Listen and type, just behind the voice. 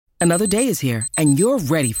Another day is here, and you're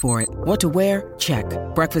ready for it. What to wear? Check.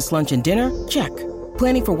 Breakfast, lunch, and dinner? Check.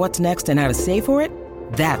 Planning for what's next and how to save for it?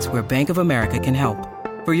 That's where Bank of America can help.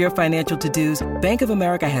 For your financial to-dos, Bank of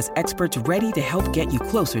America has experts ready to help get you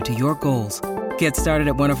closer to your goals. Get started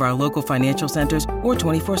at one of our local financial centers or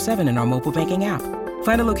 24/7 in our mobile banking app.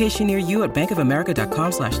 Find a location near you at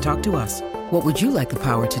bankofamerica.com/talktous. What would you like the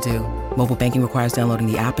power to do? Mobile banking requires downloading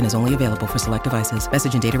the app and is only available for select devices.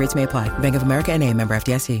 Message and data rates may apply. Bank of America N.A., member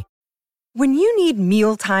FDIC. When you need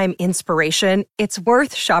mealtime inspiration, it's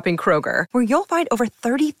worth shopping Kroger, where you'll find over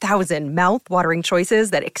 30,000 mouth-watering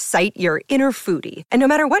choices that excite your inner foodie. And no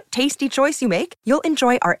matter what tasty choice you make, you'll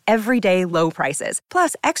enjoy our everyday low prices,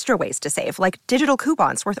 plus extra ways to save, like digital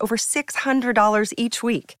coupons worth over $600 each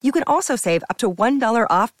week. You can also save up to $1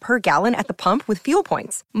 off per gallon at the pump with fuel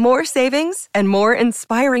points. More savings and more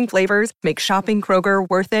inspiring flavors make shopping Kroger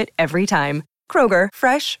worth it every time. Kroger,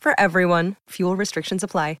 fresh for everyone. Fuel restrictions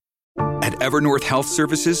apply. At Evernorth Health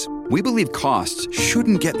Services, we believe costs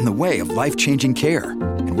shouldn't get in the way of life-changing care,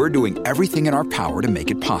 and we're doing everything in our power to make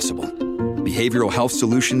it possible. Behavioral health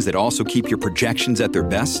solutions that also keep your projections at their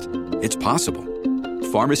best? It's possible.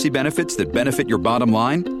 Pharmacy benefits that benefit your bottom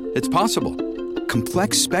line? It's possible.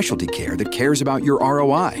 Complex specialty care that cares about your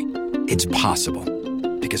ROI? It's possible.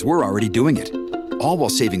 Because we're already doing it. All while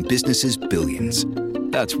saving businesses billions.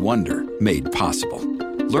 That's Wonder made possible.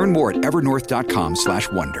 Learn more at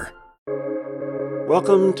evernorth.com/wonder.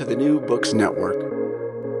 Welcome to the New Books Network.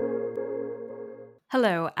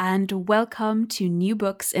 Hello, and welcome to New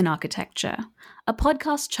Books in Architecture, a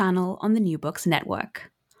podcast channel on the New Books Network.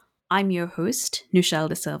 I'm your host, Nushel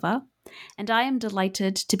De Silva, and I am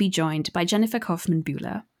delighted to be joined by Jennifer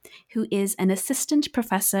Kaufmann-Buhler, who is an assistant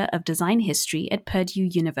professor of design history at Purdue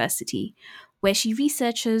University, where she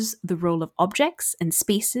researches the role of objects and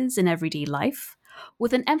spaces in everyday life,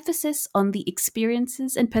 with an emphasis on the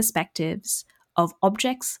experiences and perspectives of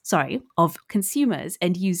consumers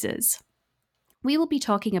and users. We will be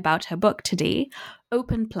talking about her book today,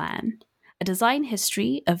 Open Plan, A Design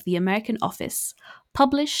History of the American Office,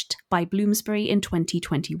 published by Bloomsbury in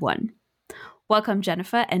 2021. Welcome,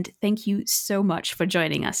 Jennifer, and thank you so much for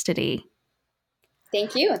joining us today.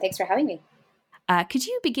 Thank you, and thanks for having me. Could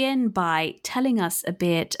you begin by telling us a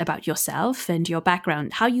bit about yourself and your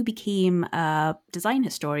background, how you became a design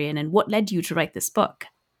historian, and what led you to write this book?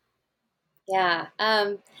 Yeah,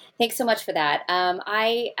 thanks so much for that.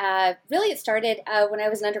 It started when I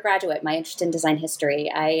was an undergraduate, my interest in design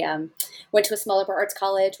history. I went to a small liberal arts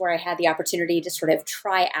college where I had the opportunity to sort of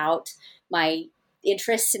try out my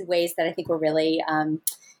interests in ways that I think were really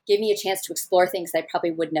gave me a chance to explore things that I probably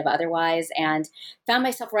wouldn't have otherwise, and found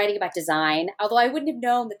myself writing about design, although I wouldn't have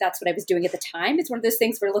known that that's what I was doing at the time. It's one of those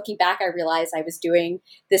things where looking back, I realized I was doing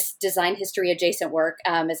this design history adjacent work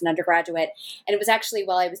as an undergraduate. And it was actually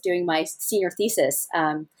while I was doing my senior thesis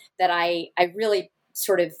that I really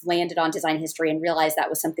sort of landed on design history and realized that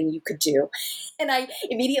was something you could do. And I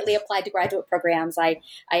immediately applied to graduate programs. I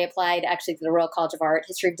applied actually to the Royal College of Art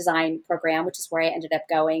History of Design program, which is where I ended up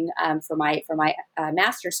going for my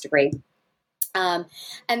master's degree. And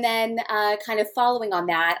then kind of following on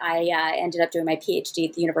that, I ended up doing my PhD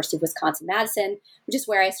at the University of Wisconsin-Madison, which is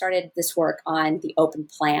where I started this work on the open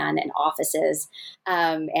plan and offices.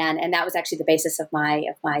 And that was actually the basis of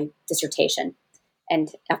my dissertation.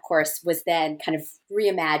 And of course, was then kind of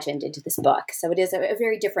reimagined into this book. So it is a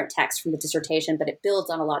very different text from the dissertation, but it builds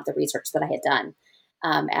on a lot of the research that I had done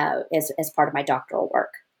as part of my doctoral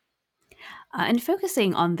work. And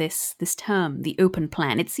focusing on this term, the open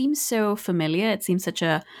plan, it seems so familiar. It seems such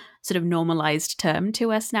a sort of normalized term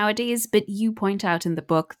to us nowadays. But you point out in the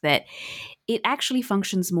book that it actually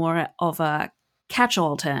functions more of a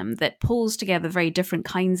catch-all term that pulls together very different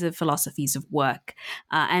kinds of philosophies of work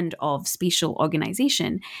and of spatial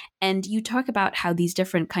organization. And you talk about how these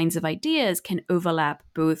different kinds of ideas can overlap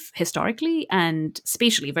both historically and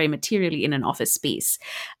spatially, very materially in an office space.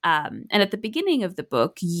 And at the beginning of the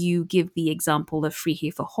book, you give the example of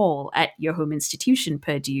Freehafer Hall at your home institution,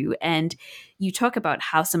 Purdue, and you talk about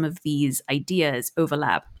how some of these ideas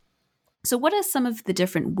overlap. So what are some of the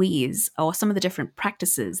different ways or some of the different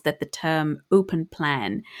practices that the term open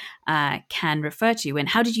plan can refer to? And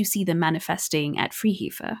how did you see them manifesting at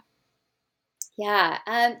Freehafer?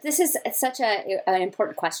 Yeah, this is such an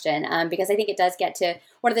important question because I think it does get to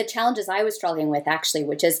one of the challenges I was struggling with actually,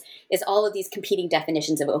 which is all of these competing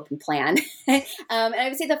definitions of open plan. And I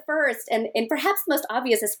would say the first and perhaps most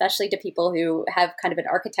obvious, especially to people who have kind of an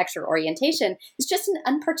architecture orientation, is just an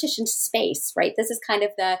unpartitioned space, right? This is kind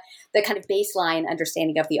of the kind of baseline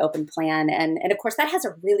understanding of the open plan, and of course that has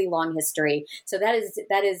a really long history. So that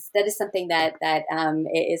is something that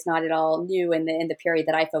is not at all new in the period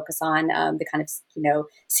that I focus on, the kind of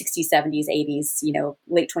 60s, 70s, 80s,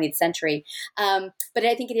 late 20th century. But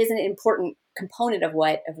I think it is an important component of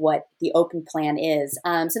what the open plan is.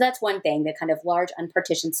 So that's one thing, the kind of large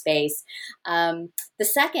unpartitioned space. The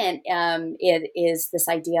second it is this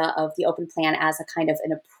idea of the open plan as a kind of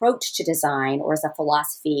an approach to design, or as a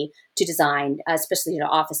philosophy to design, especially to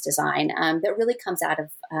office design, that really comes out of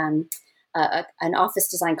an office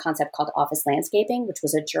design concept called office landscaping, which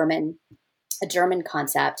was a German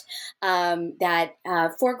concept that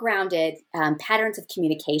foregrounded patterns of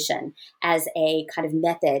communication as a kind of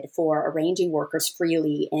method for arranging workers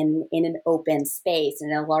freely in an open space,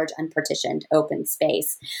 in a large unpartitioned open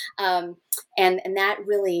space. And that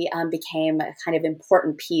really became a kind of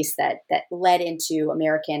important piece that led into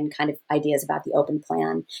American kind of ideas about the open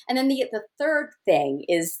plan. And then the third thing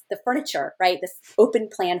is the furniture, right? This open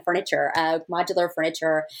plan furniture, modular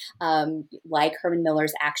furniture, like Herman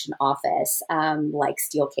Miller's Action Office, like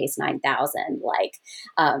Steelcase 9000,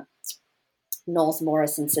 like Knowles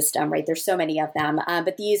Morrison system, right? There's so many of them,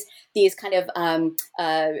 but these kind of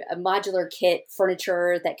modular kit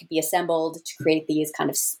furniture that could be assembled to create these kind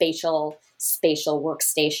of spatial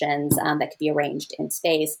workstations that could be arranged in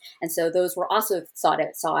space. And so those were also saw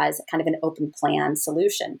as kind of an open plan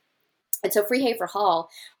solution. And so Freehafer Hall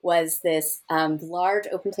was this large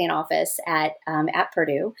open plan office at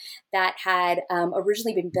Purdue that had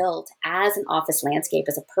originally been built as an office landscape,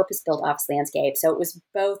 as a purpose-built office landscape. So it was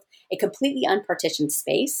both a completely unpartitioned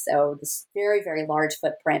space, so this very, very large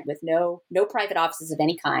footprint with no private offices of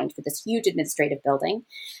any kind for this huge administrative building.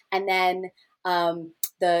 And then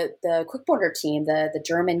the Quickborner team, the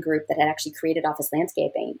German group that had actually created office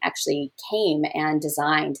landscaping, actually came and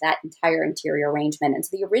designed that entire interior arrangement. And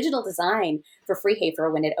so the original design for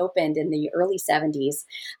Freehafer, when it opened in the early 70s,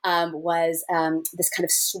 was this kind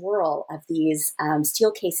of swirl of these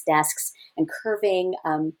steel case desks and curving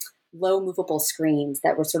low movable screens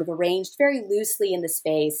that were sort of arranged very loosely in the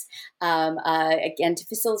space, again, to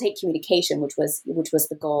facilitate communication, which was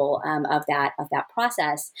the goal of that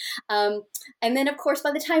process. And then, of course,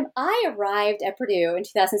 by the time I arrived at Purdue in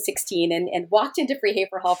 2016 and walked into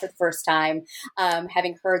Freehafer Hall for the first time,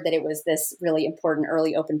 having heard that it was this really important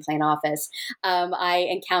early open plan office, I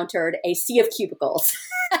encountered a sea of cubicles.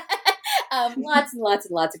 Lots and lots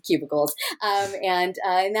and lots of cubicles, and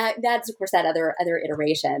that's of course that other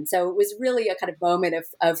iteration. So it was really a kind of moment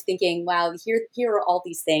of thinking, wow, here are all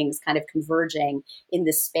these things kind of converging in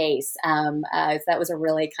this space. So that was a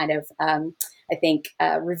really kind of I think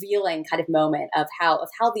revealing kind of moment of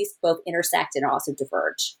how these both intersect and also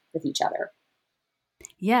diverge with each other.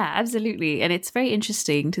 Yeah, absolutely. And it's very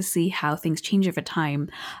interesting to see how things change over time.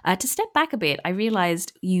 To step back a bit, I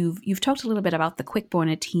realized you've talked a little bit about the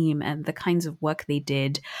Quickborner team and the kinds of work they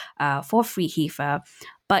did for Freehafer.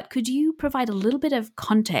 But could you provide a little bit of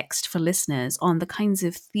context for listeners on the kinds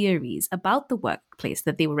of theories about the workplace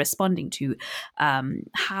that they were responding to,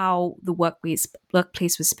 how the workplace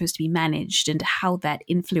was supposed to be managed, and how that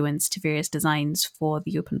influenced various designs for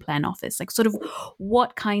the open plan office? Like, sort of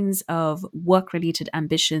what kinds of work-related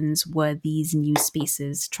ambitions were these new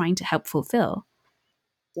spaces trying to help fulfill?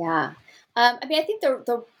 Yeah. I think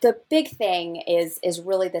the big thing is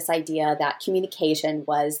really this idea that communication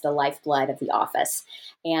was the lifeblood of the office,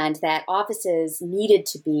 and that offices needed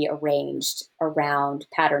to be arranged around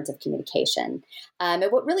patterns of communication. And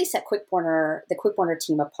what really set the Quickborner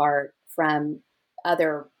team apart from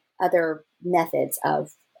other methods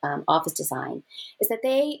of office design is that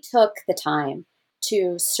they took the time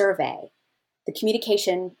to survey the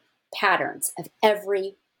communication patterns of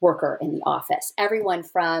every worker in the office, everyone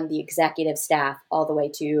from the executive staff all the way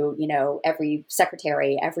to, every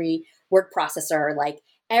secretary, every word processor, like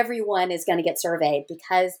everyone is going to get surveyed,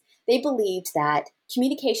 because they believed that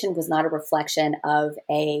communication was not a reflection of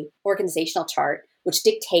a organizational chart, which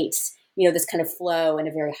dictates, this kind of flow in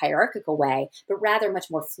a very hierarchical way, but rather much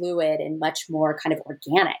more fluid and much more kind of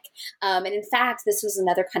organic. And in fact, this was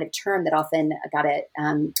another kind of term that often got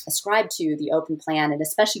ascribed to the open plan, and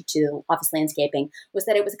especially to office landscaping, was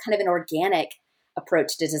that it was kind of an organic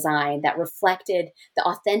approach to design that reflected the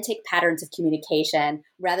authentic patterns of communication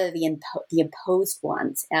rather than the imposed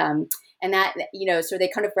ones. And that, so they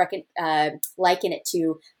kind of liken it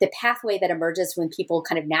to the pathway that emerges when people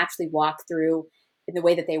kind of naturally walk through in the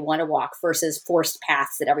way that they want to walk versus forced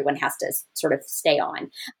paths that everyone has to sort of stay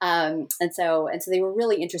on. And so they were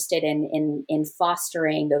really interested in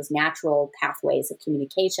fostering those natural pathways of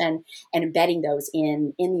communication and embedding those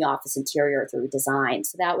in the office interior through design.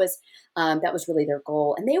 So that was really their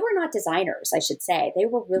goal. And they were not designers, I should say. They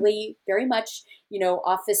were really very much,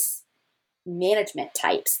 office management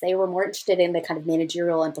types. They were more interested in the kind of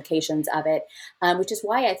managerial implications of it, which is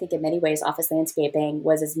why I think in many ways office landscaping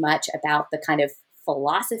was as much about the kind of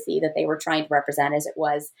philosophy that they were trying to represent as it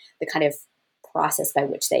was the kind of process by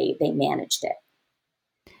which they managed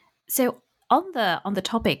it. So on the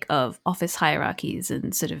topic of office hierarchies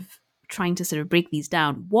and sort of trying to sort of break these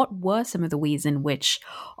down, what were some of the ways in which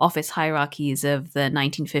office hierarchies of the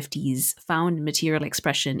 1950s found material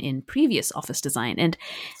expression in previous office design? And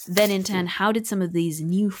then in turn, how did some of these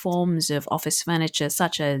new forms of office furniture,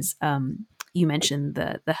 such as you mentioned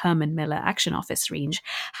the Herman Miller Action Office range,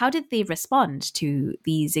 how did they respond to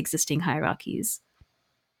these existing hierarchies?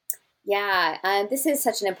 Yeah, this is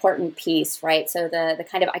such an important piece, right? So the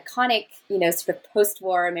kind of iconic, sort of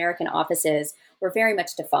post-war American offices were very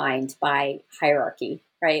much defined by hierarchy,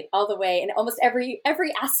 right? All the way, and almost every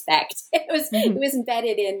aspect. It was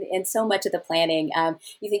embedded in so much of the planning.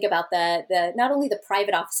 You think about the not only the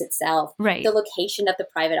private office itself, right, the location of the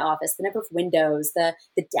private office, the number of windows, the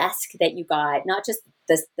desk that you got, not just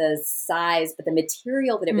the size, but the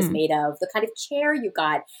material that it was made of, the kind of chair you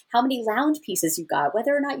got, how many lounge pieces you got,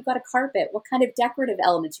 whether or not you got a carpet, what kind of decorative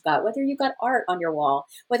elements you got, whether you got art on your wall,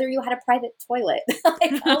 whether you had a private toilet,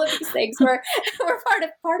 like all of these things were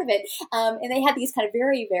part of it. And they had these kind of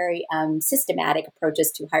very, very systematic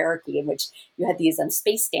approaches to hierarchy in which you had these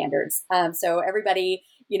space standards. So everybody,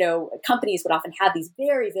 companies would often have these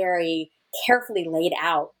very, very carefully laid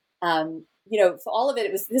out for all of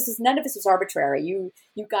it, none of this was arbitrary. You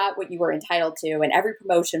got what you were entitled to, and every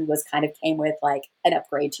promotion came with like an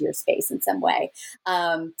upgrade to your space in some way.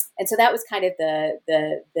 And so that was kind of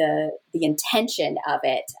the intention of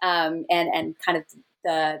it. And kind of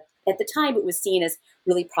at the time it was seen as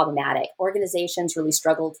really problematic. Organizations really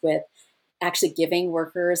struggled with actually giving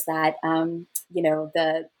workers that,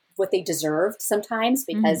 what they deserved sometimes,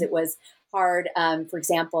 because it was hard. For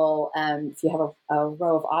example, if you have a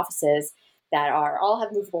row of offices that all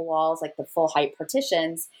have movable walls, like the full height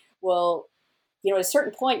partitions, well, at a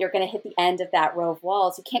certain point, you're going to hit the end of that row of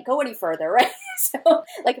walls. You can't go any further, right? So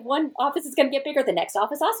like if one office is going to get bigger, the next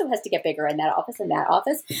office also has to get bigger, and that office and that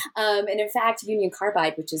office. And in fact, Union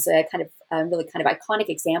Carbide, which is a kind of really kind of iconic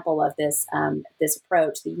example of this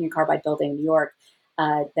approach, the Union Carbide building in New York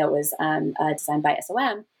that was designed by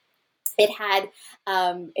SOM, it had,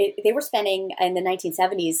 they were spending in the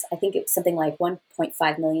 1970s, I think it was something like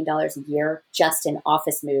 $1.5 million a year just in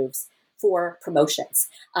office moves for promotions,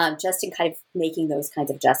 just in kind of making those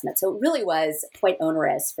kinds of adjustments. So it really was quite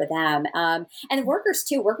onerous for them. And the workers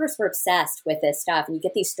too, workers were obsessed with this stuff. And you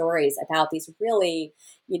get these stories about these really,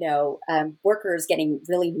 workers getting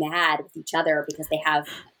really mad with each other because they have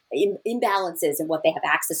imbalances in what they have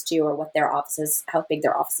access to, or what their offices, how big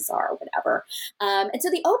their offices are, or whatever. And so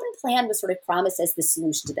the open plan was sort of promised as the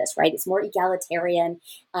solution to this, right? It's more egalitarian.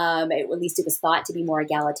 At least it was thought to be more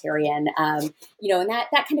egalitarian. And that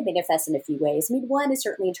kind of manifests in a few ways. I mean, one is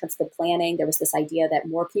certainly in terms of the planning. There was this idea that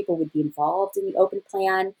more people would be involved in the open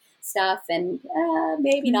plan stuff, and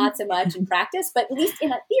maybe not so much in practice, but at least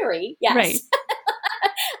in a theory, yes. Right.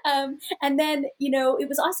 And then, it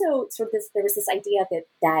was also sort of there was this idea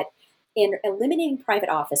that in eliminating private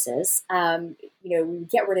offices, we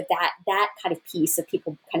get rid of that kind of piece of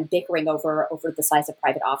people kind of bickering over the size of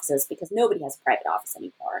private offices, because nobody has a private office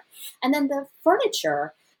anymore. And then the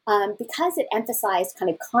furniture, because it emphasized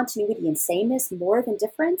kind of continuity and sameness more than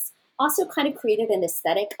difference, also kind of created an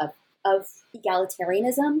aesthetic of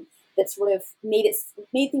egalitarianism that sort of made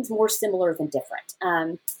things more similar than different.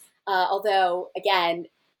 Although, again,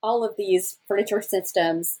 all of these furniture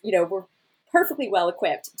systems, were perfectly well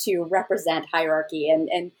equipped to represent hierarchy,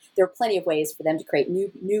 and there are plenty of ways for them to create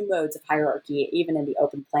new modes of hierarchy, even in the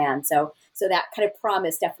open plan. So that kind of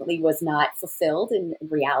promise definitely was not fulfilled in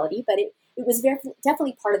reality, but it was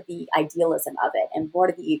definitely part of the idealism of it, and one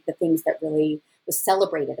of the things that really was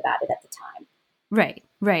celebrated about it at the time.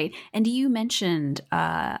 Right. And you mentioned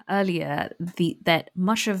earlier that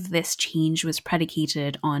much of this change was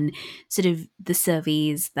predicated on sort of the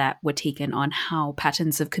surveys that were taken on how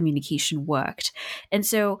patterns of communication worked. And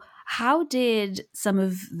so how did some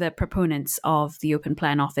of the proponents of the open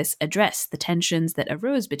plan office address the tensions that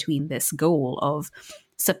arose between this goal of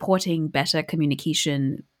supporting better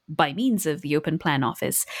communication by means of the open plan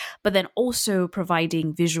office, but then also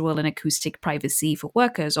providing visual and acoustic privacy for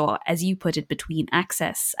workers, or as you put it, between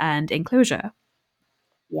access and enclosure?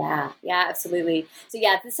 Yeah, absolutely. So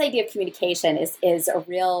yeah, this idea of communication is a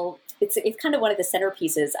real, it's kind of one of the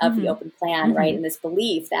centerpieces of the open plan, right? And this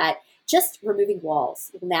belief that just removing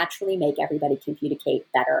walls will naturally make everybody communicate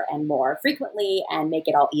better and more frequently and make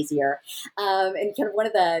it all easier. And kind of one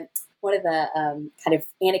of the kind of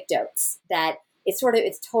anecdotes that it's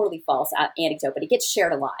totally false anecdote, but it gets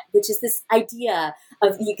shared a lot, which is this idea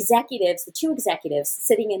of the two executives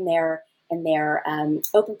sitting in their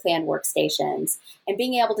open plan workstations and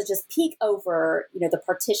being able to just peek over, the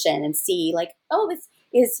partition and see like, oh,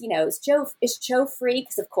 is Joe free?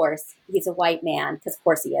 Because of course he's a white man. Because of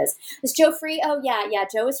course he is. Is Joe free? Oh yeah,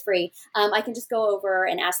 Joe is free. I can just go over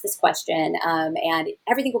and ask this question, and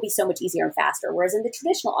everything will be so much easier and faster. Whereas in the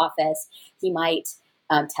traditional office, he might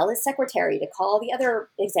tell his secretary to call the other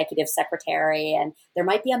executive secretary, and there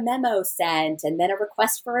might be a memo sent, and then a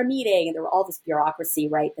request for a meeting, and there were all this bureaucracy,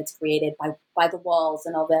 right, that's created by the walls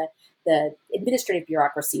and all the administrative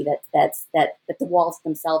bureaucracy that the walls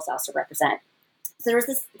themselves also represent. So there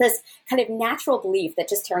was this kind of natural belief that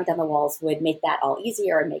just tearing down the walls would make that all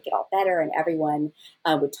easier and make it all better, and everyone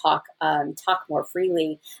would talk more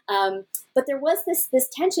freely. But there was this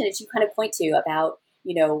tension that you kind of point to about,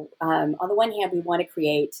 on the one hand, we want to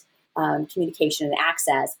create communication and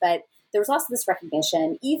access, but there was also this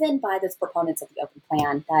recognition, even by those proponents of the open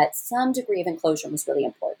plan, that some degree of enclosure was really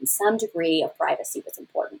important, some degree of privacy was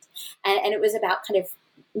important, and it was about kind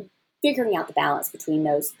of figuring out the balance between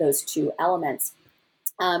those two elements.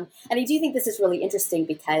 And I do think this is really interesting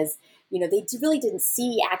because, they really didn't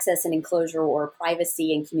see access and enclosure or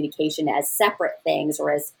privacy and communication as separate things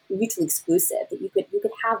or as mutually exclusive, that you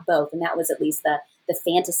could have both. And that was at least the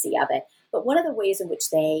fantasy of it. But one of the ways in which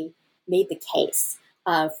they made the case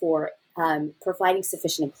for providing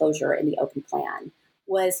sufficient enclosure in the open plan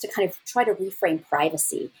was to kind of try to reframe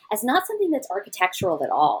privacy as not something that's architectural at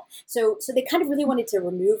all. So they kind of really wanted to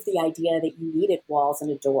remove the idea that you needed walls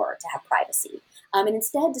and a door to have privacy. And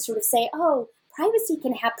instead to sort of say, oh, privacy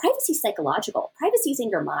psychological. Privacy is in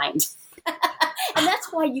your mind. And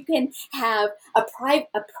that's why you can have a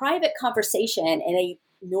private conversation in a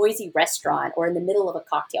noisy restaurant or in the middle of a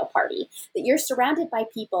cocktail party, that you're surrounded by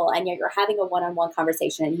people and yet you're having a one-on-one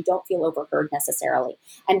conversation and you don't feel overheard necessarily.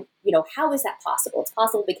 And, how is that possible? It's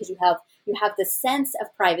possible because you have the sense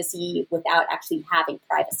of privacy without actually having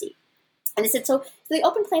privacy. And I said, so the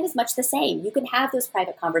open plan is much the same. You can have those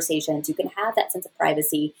private conversations. You can have that sense of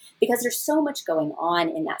privacy because there's so much going on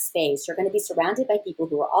in that space. You're going to be surrounded by people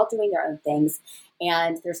who are all doing their own things.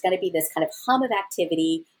 And there's going to be this kind of hum of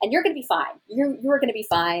activity. And you're going to be fine. You're going to be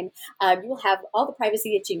fine. You will have all the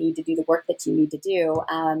privacy that you need to do the work that you need to do.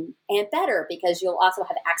 And better because you'll also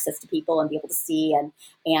have access to people and be able to see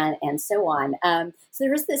and so on. So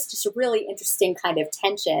there is this just a really interesting kind of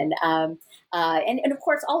tension. And of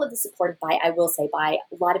course, all of this supported by, I will say, by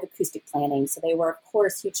a lot of acoustic planning. So they were, of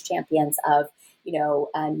course, huge champions of, you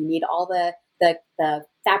need all the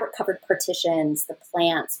fabric-covered partitions, the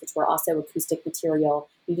plants, which were also acoustic material.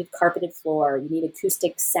 You needed carpeted floor. You needed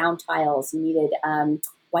acoustic sound tiles. You needed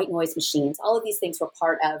white noise machines. All of these things were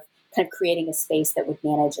part of kind of creating a space that would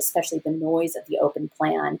manage, especially the noise of the open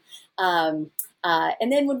plan. And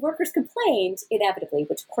then when workers complained, inevitably,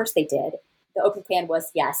 which of course they did, the open plan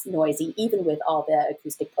was, yes, noisy, even with all the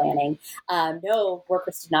acoustic planning. No,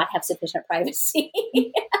 workers did not have sufficient privacy.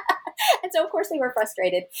 And so, of course, they were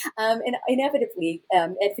frustrated. And inevitably,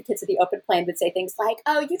 advocates of the open plan would say things like,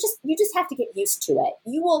 oh, you just have to get used to it.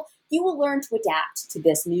 You will learn to adapt to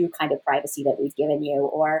this new kind of privacy that we've given you.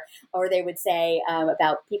 Or they would say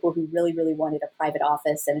about people who really, really wanted a private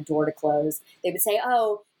office and a door to close. They would say,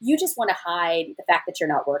 oh, you just want to hide the fact that you're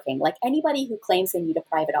not working. Like anybody who claims they need a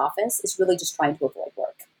private office is really just trying to avoid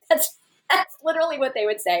work. That's literally what they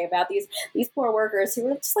would say about these poor workers who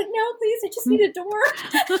were just like, no, please, I just need a door.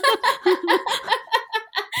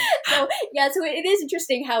 So it is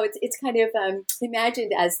interesting how it's kind of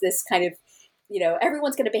imagined as this kind of,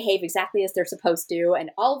 everyone's going to behave exactly as they're supposed to, and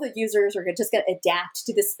all the users are just going to adapt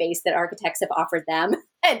to the space that architects have offered them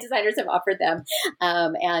and designers have offered them.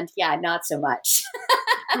 And yeah, not so much.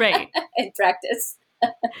 Right. In practice.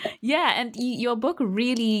 Yeah, and your book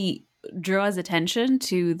really draws attention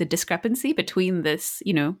to the discrepancy between this,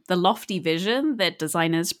 the lofty vision that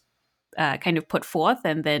designers kind of put forth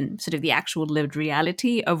and then sort of the actual lived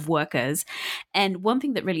reality of workers. And one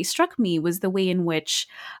thing that really struck me was the ways in which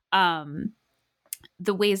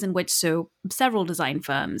so several design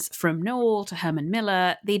firms, from Knoll to Herman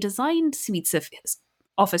Miller, they designed suites of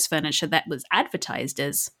office furniture that was advertised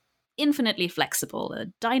as infinitely flexible, a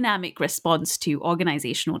dynamic response to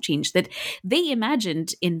organizational change that they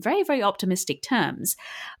imagined in very, very optimistic terms.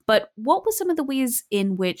 But what were some of the ways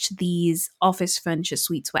in which these office furniture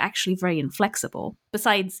suites were actually very inflexible,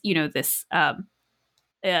 besides, this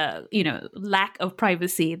lack of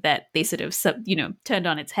privacy that they sort of, turned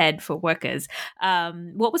on its head for workers?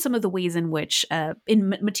 What were some of the ways in which, in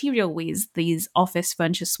material ways, these office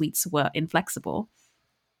furniture suites were inflexible?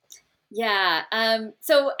 Yeah.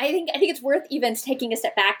 So I think it's worth even taking a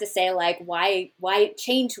step back to say, like, why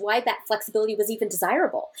that flexibility was even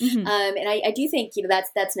desirable. Mm-hmm. And I do think,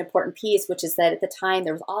 that's an important piece, which is that at the time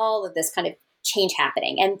there was all of this kind of change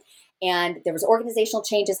happening, and there was organizational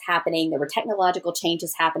changes happening, there were technological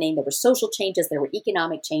changes happening, there were social changes, there were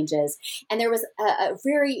economic changes, and there was a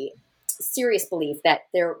very serious belief that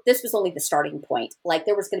this was only the starting point. Like,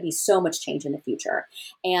 there was going to be so much change in the future,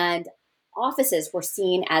 and offices were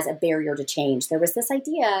seen as a barrier to change. There was this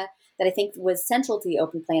idea that I think was central to the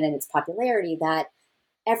open plan and its popularity, that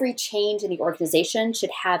every change in the organization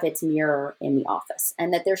should have its mirror in the office,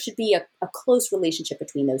 and that there should be a close relationship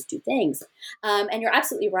between those two things. And you're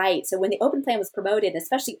absolutely right. So when the open plan was promoted,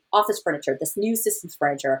 especially office furniture, this new systems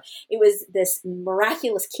furniture, it was this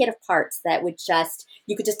miraculous kit of parts that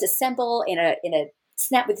you could just assemble in a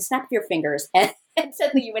snap with the snap of your fingers, and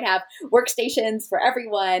suddenly you would have workstations for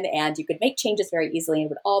everyone, and you could make changes very easily, and it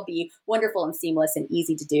would all be wonderful and seamless and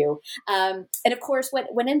easy to do. And of course, what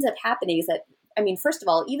ends up happening is that, first of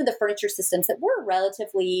all, even the furniture systems that were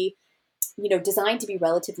relatively, designed to be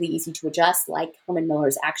relatively easy to adjust, like Herman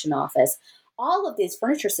Miller's Action Office, all of these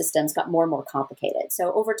furniture systems got more and more complicated.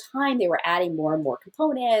 So over time, they were adding more and more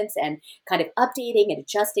components and kind of updating and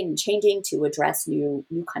adjusting and changing to address new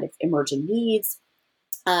kind of emerging needs.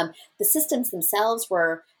 The systems themselves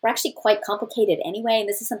were actually quite complicated anyway, and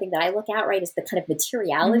this is something that I look at, right, is the kind of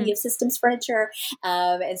materiality of systems furniture,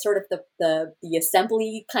 and sort of the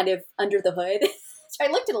assembly kind of under the hood. So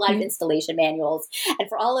I looked at a lot of installation manuals, and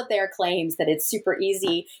for all of their claims that it's super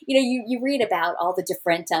easy, you read about all the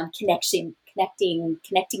different connecting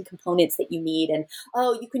components that you need, and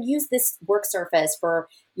you can use this work surface for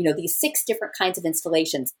these 6 different kinds of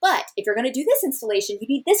installations. But if you're going to do this installation, you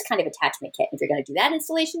need this kind of attachment kit. If you're going to do that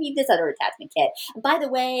installation, you need this other attachment kit. And by the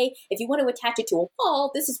way, if you want to attach it to a wall,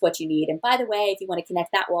 this is what you need. And by the way, if you want to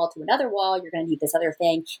connect that wall to another wall, you're going to need this other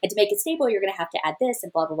thing. And to make it stable, you're going to have to add this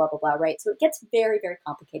and blah, blah, blah, blah, blah, right? So it gets very, very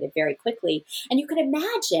complicated very quickly. And you can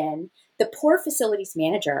imagine the poor facilities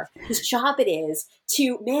manager whose job it is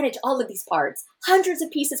to manage all of these parts, hundreds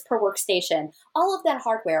of pieces per workstation, all of that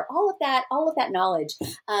hardware, all of that knowledge,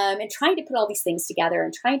 and trying to put all these things together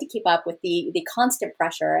and trying to keep up with the constant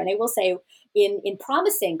pressure. And I will say, in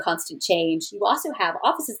promising constant change, you also have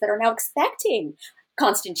offices that are now expecting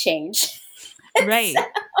constant change. Right.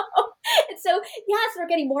 So they're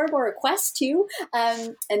getting more and more requests too,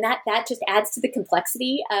 and that just adds to the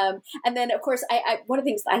complexity. And then, of course, one of the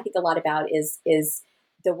things that I think a lot about is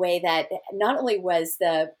the way that not only was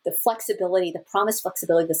the flexibility, the promised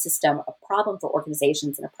flexibility of the system a problem for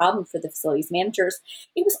organizations and a problem for the facilities managers,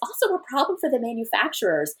 it was also a problem for the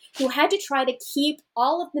manufacturers, who had to try to keep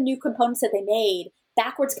all of the new components that they made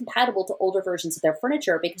backwards compatible to older versions of their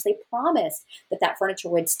furniture, because they promised that furniture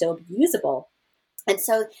would still be usable. And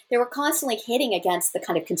so they were constantly hitting against the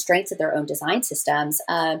kind of constraints of their own design systems,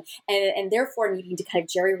 and therefore needing to kind of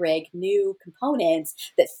jerry-rig new components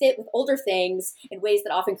that fit with older things in ways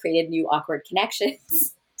that often created new awkward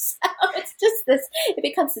connections. So it's just it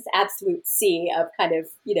becomes this absolute sea of kind of,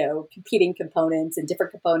 competing components and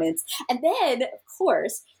different components. And then, of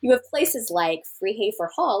course, you have places like Freehafer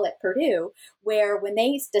Hall at Purdue, where when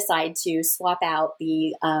they decide to swap out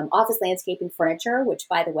the office landscaping furniture, which,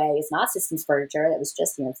 by the way, is not systems furniture, that was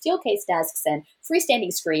just, steel case desks and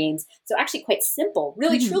freestanding screens. So actually quite simple,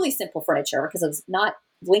 really, truly simple furniture, because it was not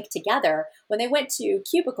linked together. When they went to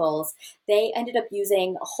cubicles, they ended up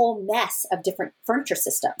using a whole mess of different furniture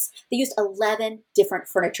systems. They used 11 different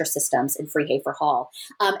furniture systems in Freehafer Hall.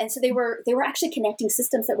 And so they were actually connecting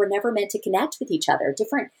systems that were never meant to connect with each other,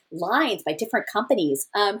 different lines by different companies.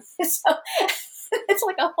 So it's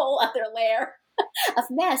like a whole other layer of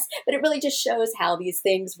mess, but it really just shows how these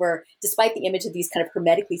things were, despite the image of these kind of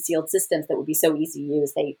hermetically sealed systems that would be so easy to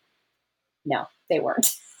use, they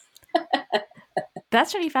weren't.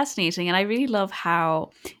 That's really fascinating. And I really love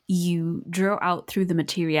how you draw out through the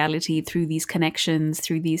materiality, through these connections,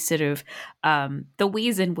 through these sort of the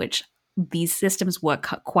ways in which these systems were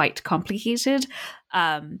quite complicated.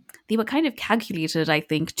 They were kind of calculated, I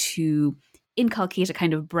think, to inculcate a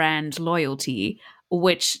kind of brand loyalty,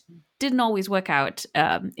 which didn't always work out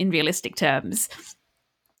in realistic terms.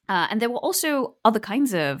 And there were also other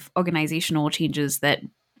kinds of organizational changes that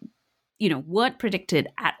weren't predicted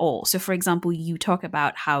at all. So, for example, you talk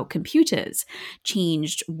about how computers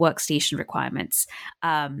changed workstation requirements.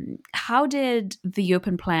 How did the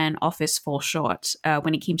open plan office fall short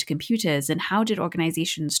when it came to computers, and how did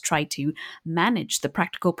organizations try to manage the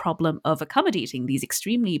practical problem of accommodating these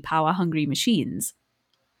extremely power-hungry machines?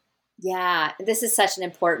 Yeah, this is such an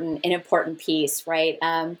important piece, right?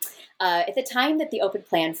 At the time that the open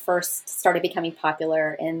plan first started becoming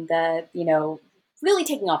popular in the, really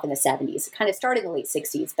taking off in the 70s, it kind of started in the late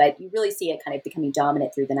 60s, but you really see it kind of becoming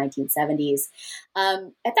dominant through the 1970s.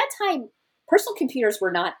 At that time, personal computers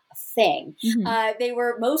were not a thing.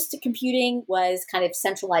 Most computing was kind of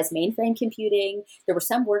centralized mainframe computing. There were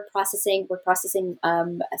some word processing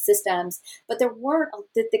systems, but there weren't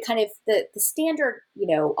the standard,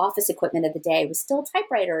 office equipment of the day was still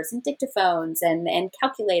typewriters and dictaphones and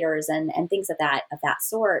calculators and things of that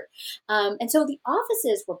sort. And so the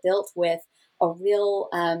offices were built with a real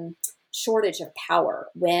shortage of power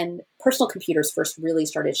when personal computers first really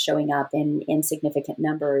started showing up in significant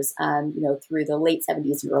numbers, through the late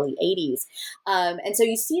 70s and early 80s. And so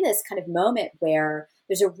you see this kind of moment where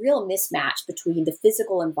there's a real mismatch between the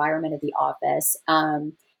physical environment of the office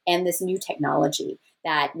and this new technology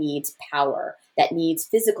that needs power, that needs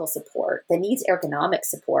physical support, that needs ergonomic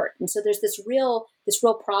support. And so there's this real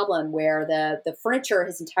problem where the furniture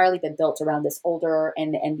has entirely been built around this older,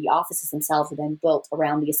 and the offices themselves have been built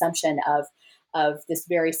around the assumption of this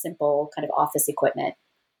very simple kind of office equipment.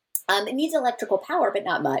 It needs electrical power, but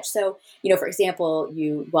not much. So, for example,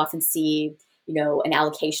 you often see, an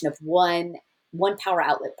allocation of one power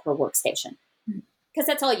outlet per workstation. Because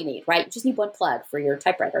that's all you need, right? You just need one plug for your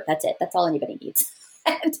typewriter. That's it. That's all anybody needs.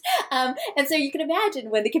 And so you can imagine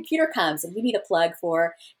when the computer comes and you need a plug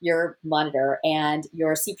for your monitor and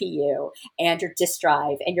your CPU and your disk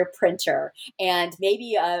drive and your printer and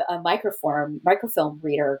maybe a microfilm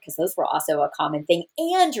reader, because those were also a common thing,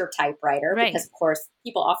 and your typewriter, right? Because of course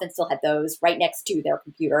people often still had those right next to their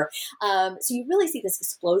computer. So you really see this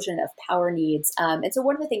explosion of power needs. And so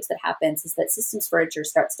one of the things that happens is that systems furniture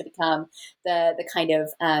starts to become the kind of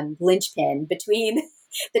linchpin between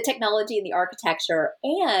the technology and the architecture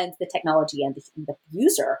and the technology and the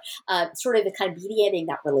user, sort of kind of mediating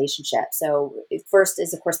that relationship. So first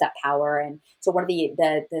is, of course, that power. And so one of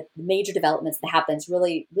the major developments that happens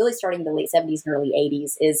really starting in the late 70s and early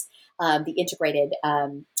 80s is the integrated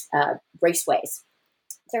raceways.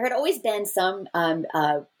 There had always been some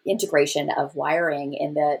integration of wiring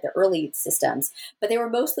in the early systems, but they were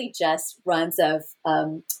mostly just runs of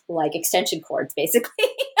like extension cords, basically.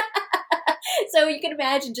 So you can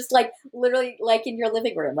imagine just like literally like in your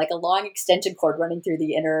living room, like a long extension cord running through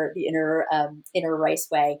the inner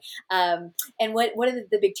raceway. And one of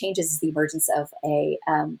the big changes is the emergence of a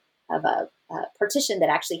partition that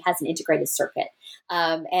actually has an integrated circuit,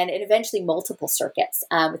 and eventually multiple circuits,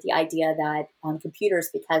 with the idea that computers,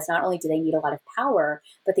 because not only do they need a lot of power,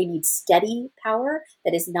 but they need steady power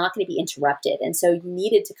that is not going to be interrupted. And so you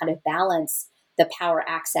needed to kind of balance the power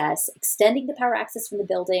access, extending the power access from the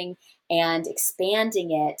building and expanding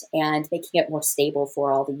it and making it more stable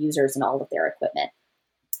for all the users and all of their equipment.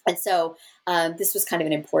 And so this was kind of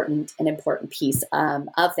an important piece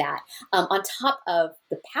of that. On top of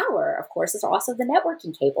the power, of course, is also the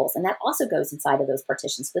networking cables, and that also goes inside of those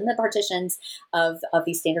partitions. Then the partitions of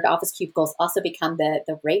these standard office cubicles also become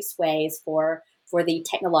the raceways for the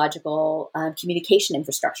technological communication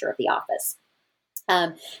infrastructure of the office.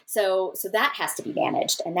 So that has to be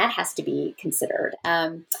managed and that has to be considered.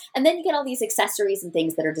 And then you get all these accessories and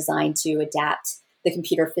things that are designed to adapt the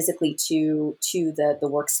computer physically to the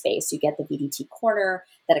workspace. You get the VDT corner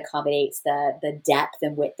that accommodates the depth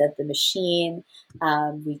and width of the machine.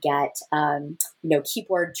 We get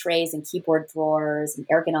keyboard trays and keyboard drawers and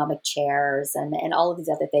ergonomic chairs and all of these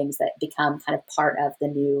other things that become kind of part of the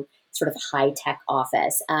new sort of high-tech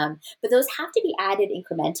office. But those have to be added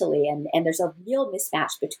incrementally. And there's a real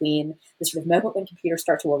mismatch between the sort of moment when computers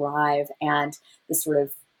start to arrive and the sort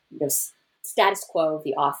of status quo of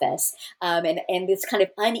the office. And this kind of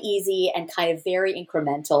uneasy and kind of very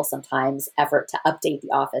incremental sometimes effort to update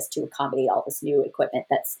the office to accommodate all this new equipment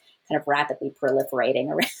that's kind of rapidly proliferating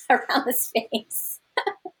around the space.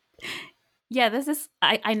 Yeah, this is,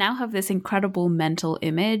 I now have this incredible mental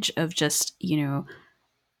image of just,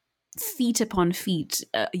 feet upon feet,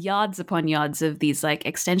 yards upon yards of these like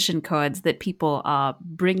extension cords that people are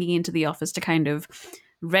bringing into the office to kind of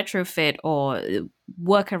retrofit or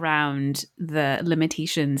work around the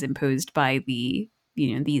limitations imposed by the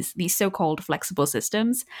these so-called flexible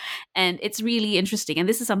systems. And it's really interesting, and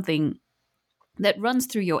this is something that runs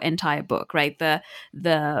through your entire book, right? The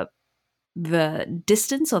the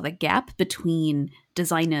distance or the gap between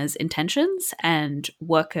designers' intentions and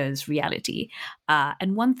workers' reality.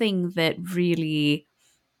 And one thing that really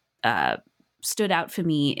stood out for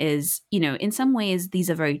me is, in some ways,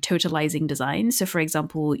 these are very totalizing designs. So, for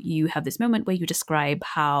example, you have this moment where you describe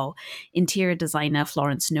how interior designer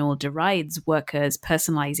Florence Knoll derides workers'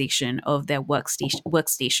 personalization of their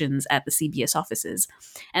workstations at the CBS offices.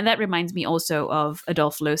 And that reminds me also of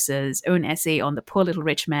Adolphe Losa's own essay on the poor little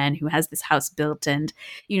rich man who has this house built, and,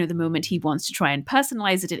 the moment he wants to try and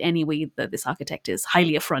personalize it in any way, that this architect is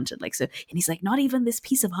highly affronted. And he's like, not even this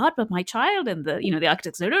piece of art, but my child. And the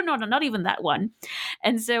architect's like, no, not even that one.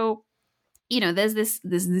 And so, there's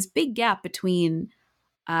this big gap between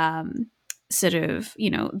sort of,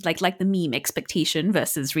 like the meme expectation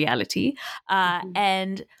versus reality.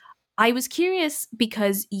 And I was curious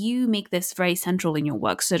because you make this very central in your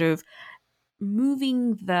work, sort of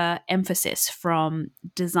moving the emphasis from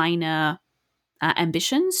designer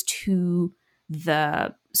ambitions to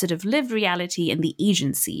the sort of lived reality and the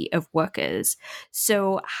agency of workers.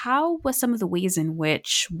 So how were some of the ways in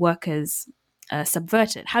which workers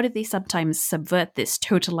subverted? How did they sometimes subvert this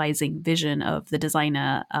totalizing vision of the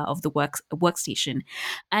designer of the workstation?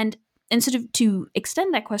 And sort of to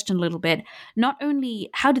extend that question a little bit, not only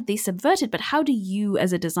how did they subvert it, but how do you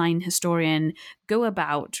as a design historian go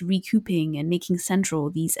about recouping and making central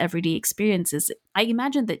these everyday experiences? I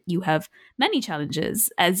imagine that you have many challenges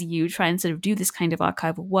as you try and sort of do this kind of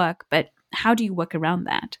archival work, but how do you work around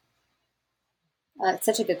that? It's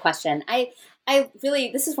such a good question. I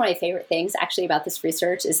really, this is one of my favorite things actually about this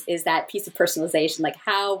research is that piece of personalization, like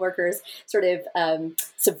how workers sort of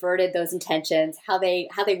subverted those intentions, how they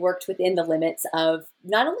worked within the limits of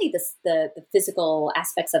not only the physical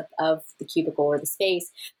aspects of the cubicle or the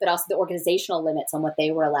space, but also the organizational limits on what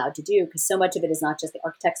they were allowed to do. Because so much of it is not just the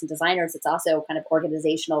architects and designers, it's also kind of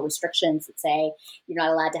organizational restrictions that say you're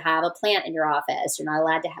not allowed to have a plant in your office, you're not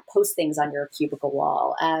allowed to post things on your cubicle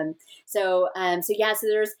wall. So there's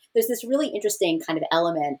this really interesting kind of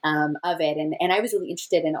element of it, and I was really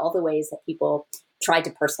interested in all the ways that people tried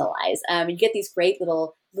to personalize. You get these great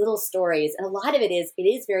little stories, and a lot of it is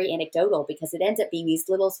very anecdotal because it ends up being these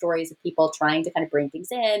little stories of people trying to kind of bring things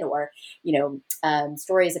in, or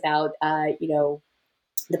stories about the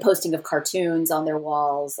posting of cartoons on their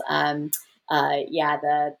walls.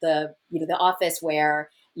 The office where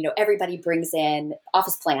everybody brings in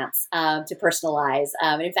office plants to personalize.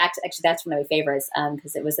 And in fact, actually, that's one of my favorites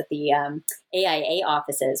because it was at the AIA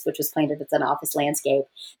offices, which was planned as an office landscape.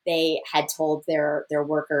 They had told their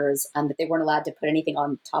workers that they weren't allowed to put anything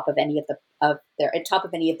on top of any of their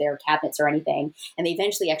cabinets or anything. And they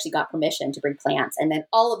eventually actually got permission to bring plants. And then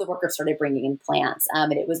all of the workers started bringing in plants.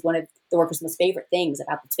 And it was one of the workers' most favorite things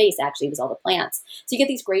about the space, actually, was all the plants. So you get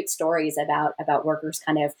these great stories about workers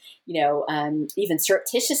kind of, even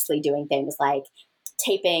surreptitiously doing things like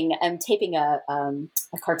taping a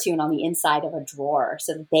cartoon on the inside of a drawer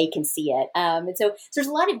so that they can see it. And so there's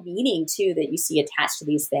a lot of meaning too that you see attached to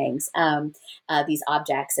these things, these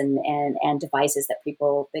objects and devices that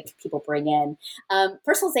people bring in.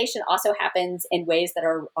 Personalization also happens in ways that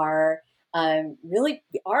are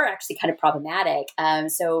actually kind of problematic.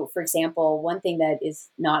 So for example, one thing that is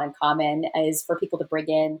not uncommon is for people to bring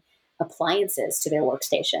in appliances to their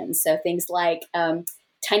workstations. So things like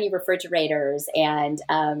tiny refrigerators and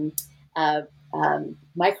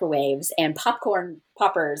microwaves and popcorn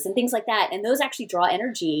poppers and things like that. And those actually draw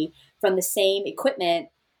energy from the same equipment,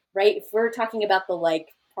 right? If we're talking about the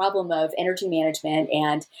problem of energy management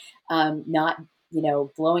and not,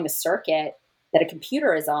 blowing a circuit that a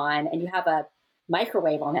computer is on, and you have a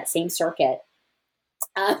microwave on that same circuit,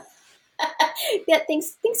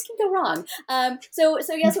 things can go wrong. So it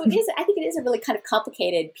is. I think it is a really kind of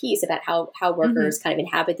complicated piece about how workers kind of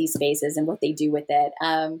inhabit these spaces and what they do with it.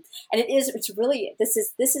 And it's really this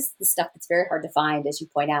is the stuff that's very hard to find, as you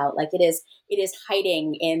point out. Like it is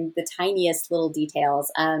hiding in the tiniest little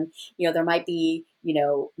details. There might be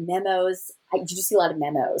memos. Did you see a lot of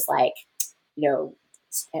memos like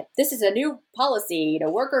this is a new policy.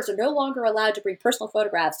 Workers are no longer allowed to bring personal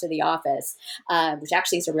photographs to the office, which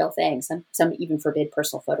actually is a real thing. Some even forbid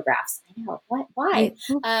personal photographs. I know what? Why?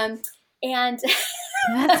 And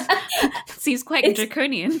that seems quite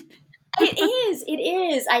draconian. It is.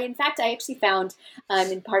 In fact, I actually found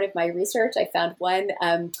in part of my research, I found one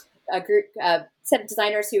a group set of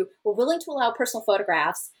designers who were willing to allow personal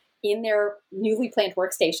photographs in their newly planned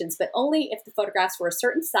workstations, but only if the photographs were a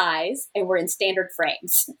certain size and were in standard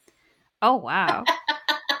frames. Oh, wow.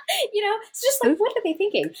 it's just like, what are they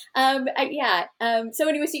thinking? So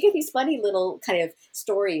anyways, you get these funny little kind of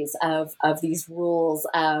stories of these rules,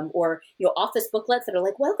 or, office booklets that are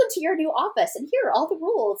like, welcome to your new office, and here are all the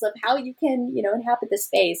rules of how you can, inhabit this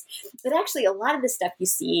space. But actually, a lot of the stuff you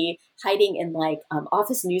see hiding in like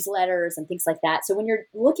office newsletters and things like that. So when you're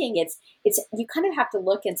looking, it's you kind of have to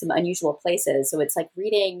look in some unusual places. So it's like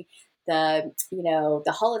reading the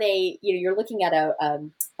holiday, you're looking at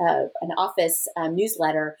an office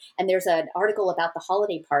newsletter, and there's an article about the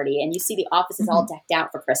holiday party, and you see the office is all decked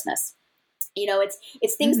out for Christmas.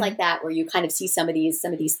 It's things like that where you kind of see some of these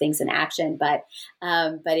things in action, but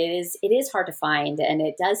it is hard to find, and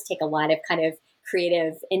it does take a lot of kind of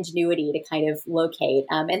creative ingenuity to kind of locate,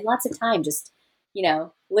 and lots of time just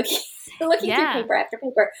looking through paper after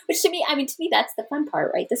paper, which to me that's the fun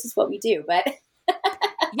part, right? This is what we do, but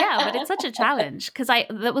yeah, but it's such a challenge because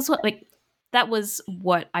that was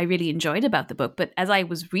what I really enjoyed about the book. But as I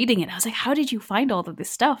was reading it, I was like, how did you find all of this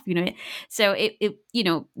stuff? So it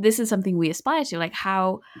this is something we aspire to. Like,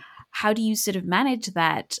 how do you sort of manage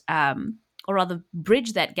that, or rather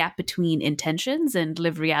bridge that gap between intentions and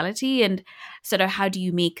lived reality, and sort of how do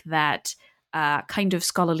you make that kind of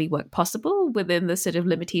scholarly work possible within the sort of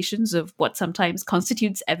limitations of what sometimes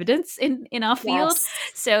constitutes evidence in our field.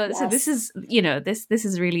 So this is, this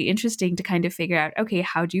is really interesting to kind of figure out, okay,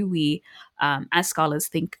 how do we, as scholars,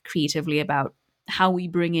 think creatively about how we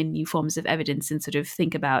bring in new forms of evidence and sort of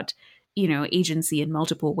think about, agency in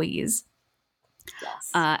multiple ways.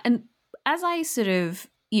 Yes. And as I sort of,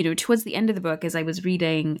 towards the end of the book, as I was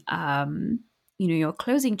reading, your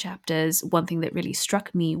closing chapters, one thing that really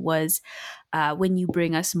struck me was when you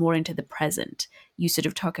bring us more into the present. You sort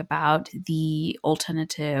of talk about the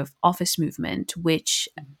alternative office movement, which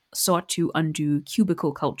sought to undo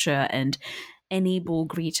cubicle culture and enable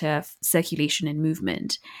greater circulation and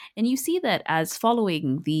movement. And you see that as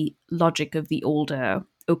following the logic of the older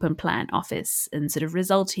open plan office and sort of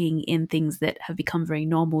resulting in things that have become very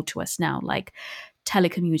normal to us now, like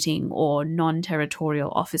telecommuting or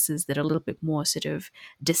non-territorial offices that are a little bit more sort of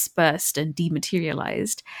dispersed and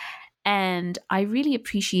dematerialized. And I really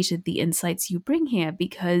appreciated the insights you bring here,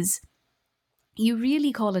 because you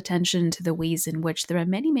really call attention to the ways in which there are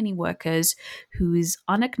many, many workers whose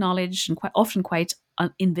unacknowledged and often quite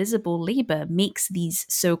invisible labor makes these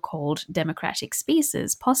so-called democratic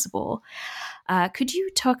spaces possible. Could you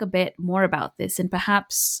talk a bit more about this, and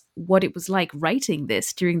perhaps what it was like writing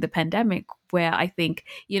this during the pandemic, where I think,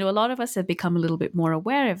 a lot of us have become a little bit more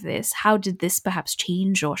aware of this? How did this perhaps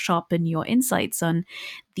change or sharpen your insights on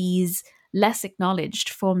these less acknowledged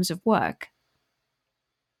forms of work?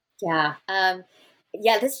 Yeah.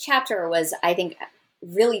 This chapter was, I think,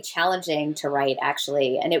 really challenging to write,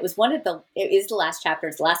 actually. And it was it is the last chapter.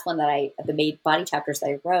 It's the last one the main body chapters that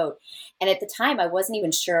I wrote. And at the time, I wasn't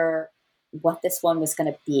even sure what this one was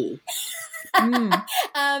going to be.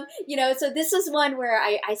 So this was one where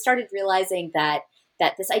I started realizing that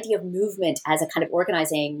this idea of movement as a kind of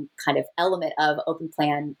organizing kind of element of open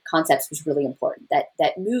plan concepts was really important,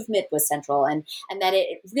 that movement was central, and that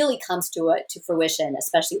it really comes to fruition,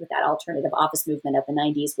 especially with that alternative office movement of the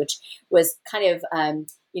 90s, which was kind of,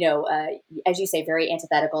 as you say, very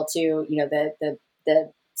antithetical to,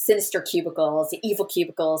 the sinister cubicles, the evil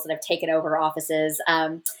cubicles that have taken over offices.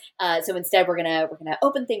 So instead we're gonna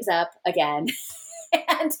open things up again.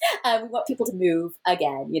 And we want people to move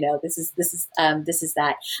again. This is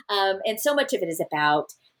that. And so much of it is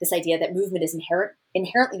about this idea that movement is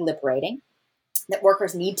inherently liberating, that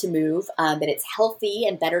workers need to move, that it's healthy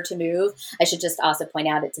and better to move. I should just also point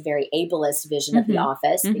out it's a very ableist vision of the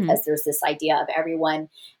office, because there's this idea of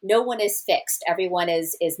no one is fixed. Everyone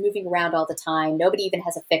is moving around all the time. Nobody even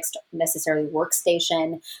has a fixed necessarily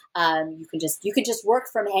workstation. You can just work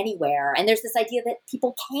from anywhere. And there's this idea that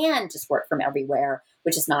people can just work from everywhere,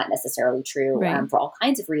 which is not necessarily true, right, for all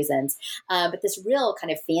kinds of reasons. But this real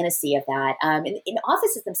kind of fantasy of that. In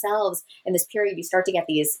offices themselves, in this period, you start to get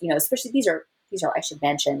these, especially these are, I should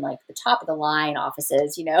mention, like the top of the line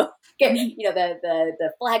offices, the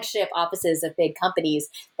flagship offices of big companies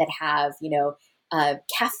that have,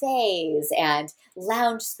 cafes and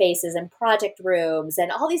lounge spaces and project rooms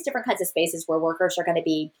and all these different kinds of spaces where workers are going to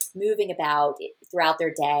be moving about throughout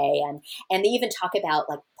their day. And they even talk about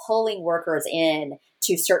like pulling workers in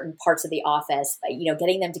to certain parts of the office,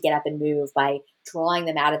 getting them to get up and move by drawing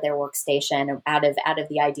them out of their workstation, out of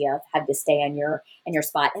the idea of having to stay in your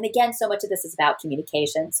spot. And again, so much of this is about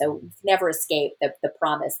communication. So we've never escaped the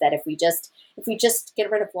promise that if we just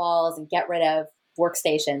get rid of walls and get rid of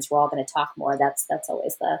workstations, we're all going to talk more. That's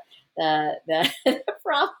always the the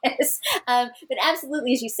promise. But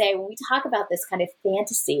absolutely, as you say, when we talk about this kind of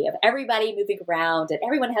fantasy of everybody moving around and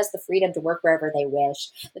everyone has the freedom to work wherever they wish,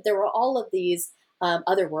 that there were all of these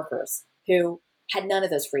other workers who had none of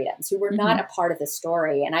those freedoms, who were not a part of the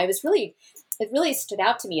story. And it really stood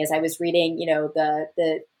out to me as I was reading,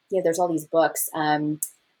 there's all these books,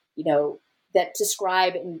 that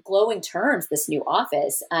describe in glowing terms this new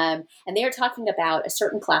office. And they are talking about a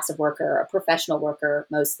certain class of worker, a professional worker,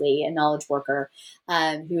 mostly a knowledge worker,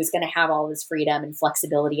 who is going to have all this freedom and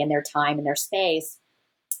flexibility in their time and their space.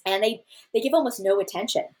 And they give almost no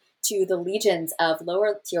attention to the legions of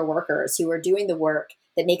lower tier workers who are doing the work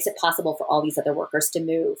that makes it possible for all these other workers to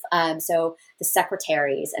move. So the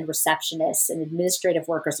secretaries and receptionists and administrative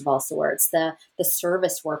workers of all sorts, the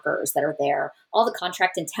service workers that are there, all the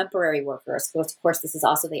contract and temporary workers. Of course, this is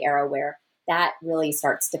also the era where that really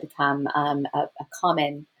starts to become a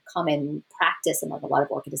common practice among a lot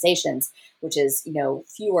of organizations, which is,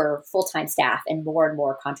 fewer full-time staff and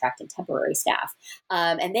more contract and temporary staff.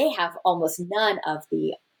 And they have almost none of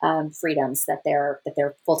the freedoms that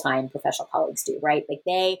their full-time professional colleagues do, right? Like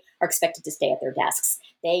they are expected to stay at their desks.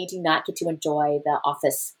 They do not get to enjoy the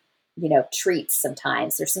office, treats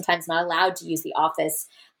sometimes. They're sometimes not allowed to use the office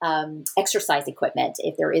exercise equipment,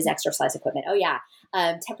 if there is exercise equipment. Oh yeah.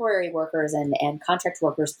 Temporary workers and contract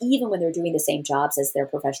workers, even when they're doing the same jobs as their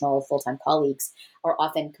professional full-time colleagues, are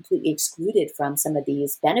often completely excluded from some of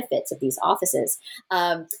these benefits of these offices.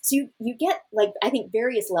 So you get, I think,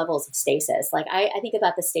 various levels of stasis. I think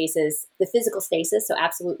about the stasis, the physical stasis. So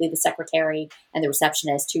absolutely the secretary and the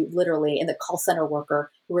receptionist who literally, and the call center worker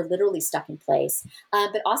who are literally stuck in place.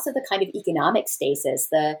 But also the kind of economic stasis,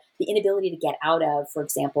 the inability to get out of, for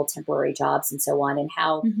example, temporary jobs and so on, and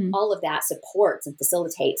how all of that supports and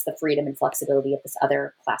facilitates the freedom and flexibility of this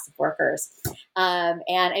other class of workers. And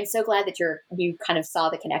I'm so glad that you kind of saw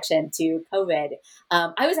the connection to COVID.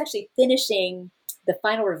 I was actually finishing the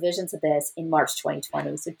final revisions of this in March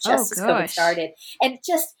 2020. So just as COVID started, and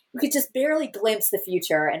we could just barely glimpse the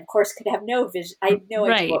future, and of course could have no vision. I had no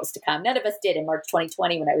idea what was to come. None of us did in March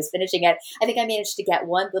 2020 when I was finishing it. I think I managed to get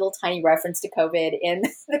one little tiny reference to COVID in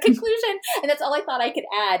the conclusion, and that's all I thought I could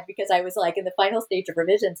add because I was in the final stage of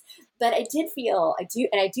revisions. But I do feel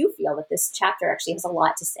that this chapter actually has a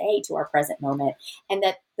lot to say to our present moment, and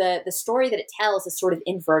that the story that it tells is sort of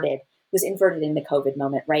was inverted in the COVID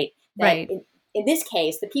moment, right? That in this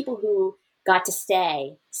case, the people who got to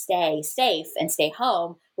stay safe and stay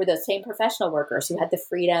home were those same professional workers who had the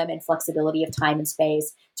freedom and flexibility of time and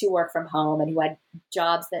space to work from home, and who had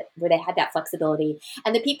jobs where they had that flexibility.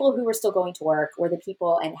 And the people who were still going to work were the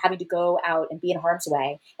people and having to go out and be in harm's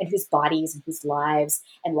way, and whose bodies and whose lives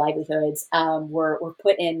and livelihoods were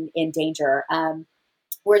put in danger.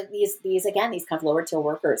 Were these kind of lower tier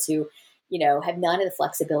workers who have none of the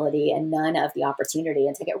flexibility and none of the opportunity.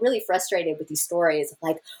 And so I get really frustrated with these stories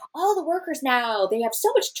of all the workers now, they have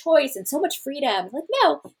so much choice and so much freedom.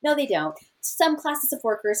 No, they don't. Some classes of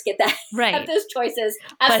workers get that, have those choices.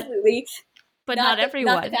 Absolutely. But not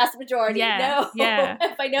everyone. Not the vast majority. Yeah, no,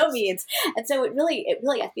 by no means. And so it really,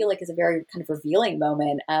 I feel like is a very kind of revealing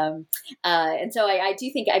moment. And so I do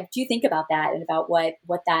think about that, and about what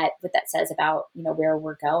that says about, where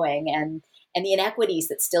we're going, and the inequities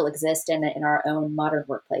that still exist in our own modern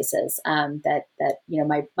workplaces, that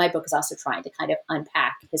my book is also trying to kind of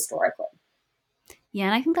unpack historically. Yeah,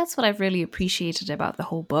 and I think that's what I've really appreciated about the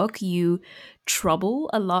whole book. You trouble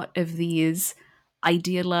a lot of these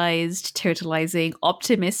idealized, totalizing,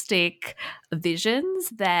 optimistic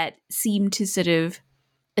visions that seem to sort of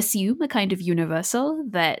assume a kind of universal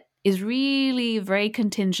that is really very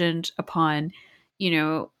contingent upon,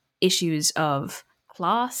 issues of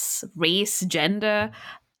class, race, gender,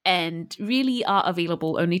 and really are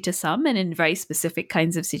available only to some and in very specific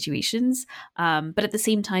kinds of situations. But at the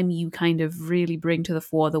same time, you kind of really bring to the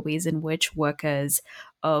fore the ways in which workers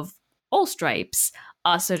of all stripes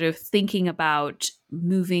are sort of thinking about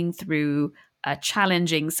moving through,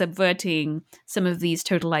 challenging, subverting some of these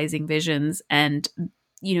totalizing visions, and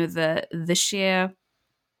the sheer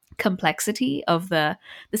complexity of the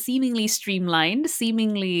seemingly streamlined,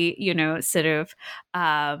 seemingly sort of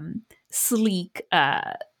sleek,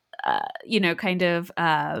 kind of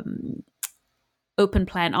open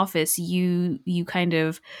plan office. You kind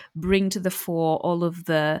of bring to the fore all of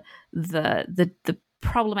the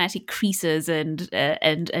problematic creases and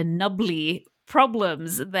nubbly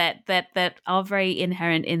problems that are very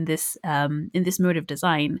inherent in this mode of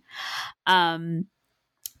design.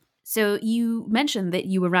 So you mentioned that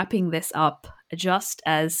you were wrapping this up just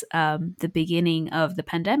as the beginning of the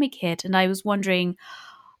pandemic hit, and I was wondering,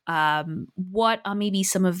 What are maybe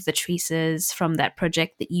some of the traces from that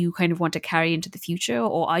project that you kind of want to carry into the future?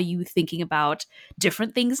 Or are you thinking about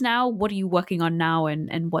different things now? What are you working on now,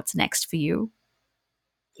 and what's next for you?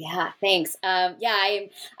 Yeah, thanks. I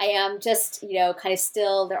am just, kind of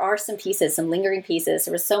still, there are some pieces, some lingering pieces.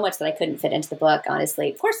 There was so much that I couldn't fit into the book,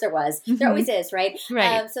 honestly. Of course there was. There always is, right?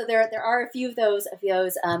 Right. So there are a few of those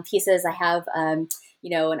pieces. I have,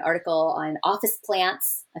 an article on office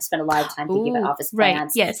plants. I spent a lot of time thinking about office right.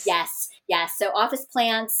 plants. Yes. Yes. So office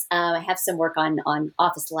plants. I have some work on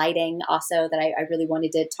office lighting also that I really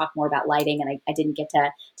wanted to talk more about lighting, and I didn't get to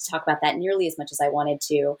talk about that nearly as much as I wanted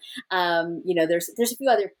to. There's a few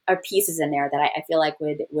other pieces in there that I feel like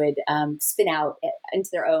would spin out into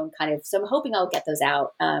their own kind of. So I'm hoping I'll get those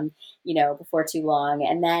out, before too long.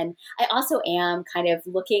 And then I also am kind of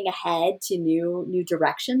looking ahead to new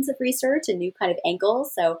directions of research and new kind of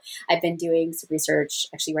angles. So I've been doing some research.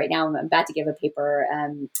 Actually, right now I'm about to give a paper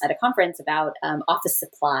at a conference about office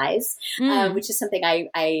supplies, which is something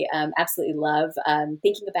I absolutely love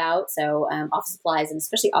thinking about. So office supplies, and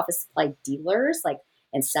especially office supply dealers,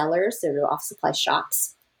 and sellers, so office supply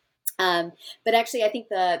shops. But actually, I think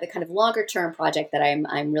the kind of longer term project that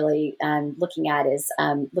I'm really looking at is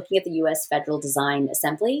looking at the U.S. Federal Design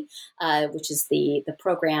Assembly, which is the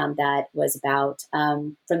program that was about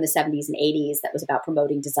from the 70s and 80s that was about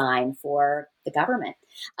promoting design for the government.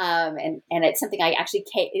 And it's something I actually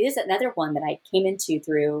it is another one that I came into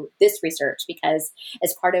through this research, because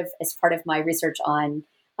as part of my research on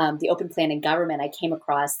the open plan in government, I came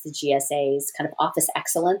across the GSA's kind of office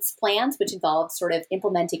excellence plans, which involved sort of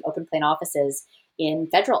implementing open plan offices in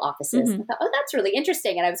federal offices. I thought, that's really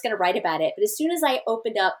interesting. And I was going to write about it. But as soon as I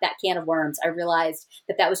opened up that can of worms, I realized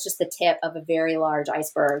that was just the tip of a very large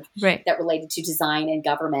iceberg that related to design and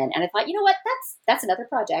government. And I thought, you know what, that's another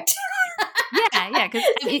project. Yeah, because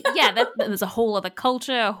there's a whole other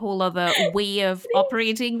culture, a whole other way of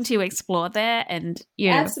operating to explore there, and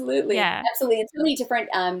absolutely. It's really different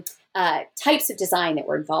types of design that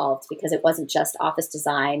were involved, because it wasn't just office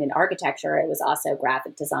design and architecture; it was also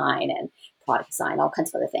graphic design and product design, all kinds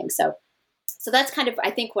of other things. So that's kind of,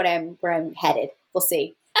 I think, where I'm headed. We'll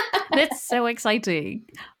see. That's so exciting.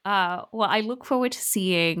 Well, I look forward to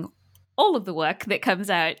seeing all of the work that comes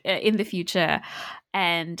out in the future.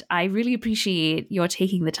 And I really appreciate your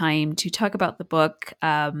taking the time to talk about the book.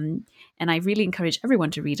 And I really encourage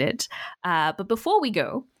everyone to read it. But before we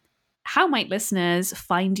go, how might listeners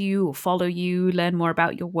find you or follow you, learn more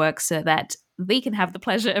about your work, so that they can have the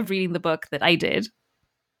pleasure of reading the book that I did?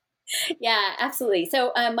 Yeah, absolutely.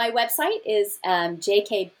 So my website is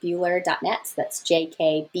jkbuhler.net. That's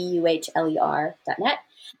jkbuhler.net.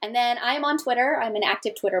 And then I am on Twitter. I'm an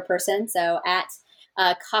active Twitter person. So at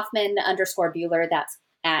Kaufmann_Buhler, that's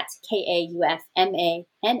at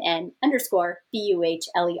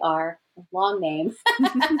KAUFMANN_BUHLER, long name.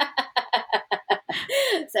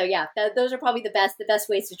 So yeah, those are probably the best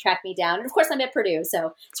ways to track me down. And of course, I'm at Purdue,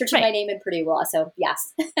 so searching my name in Purdue will also,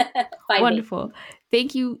 find Wonderful. me.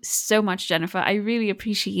 Thank you so much, Jennifer. I really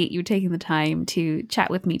appreciate you taking the time to chat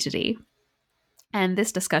with me today. And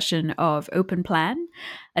this discussion of Open Plan,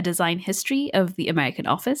 A Design History of the American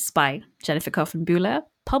Office by Jennifer Kaufmann-Buhler,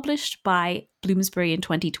 published by Bloomsbury in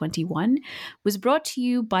 2021, was brought to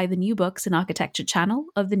you by the New Books in Architecture channel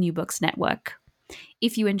of the New Books Network.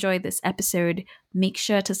 If you enjoyed this episode, make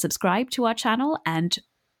sure to subscribe to our channel and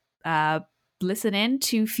listen in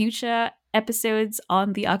to future episodes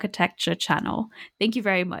on the Architecture channel. Thank you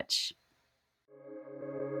very much.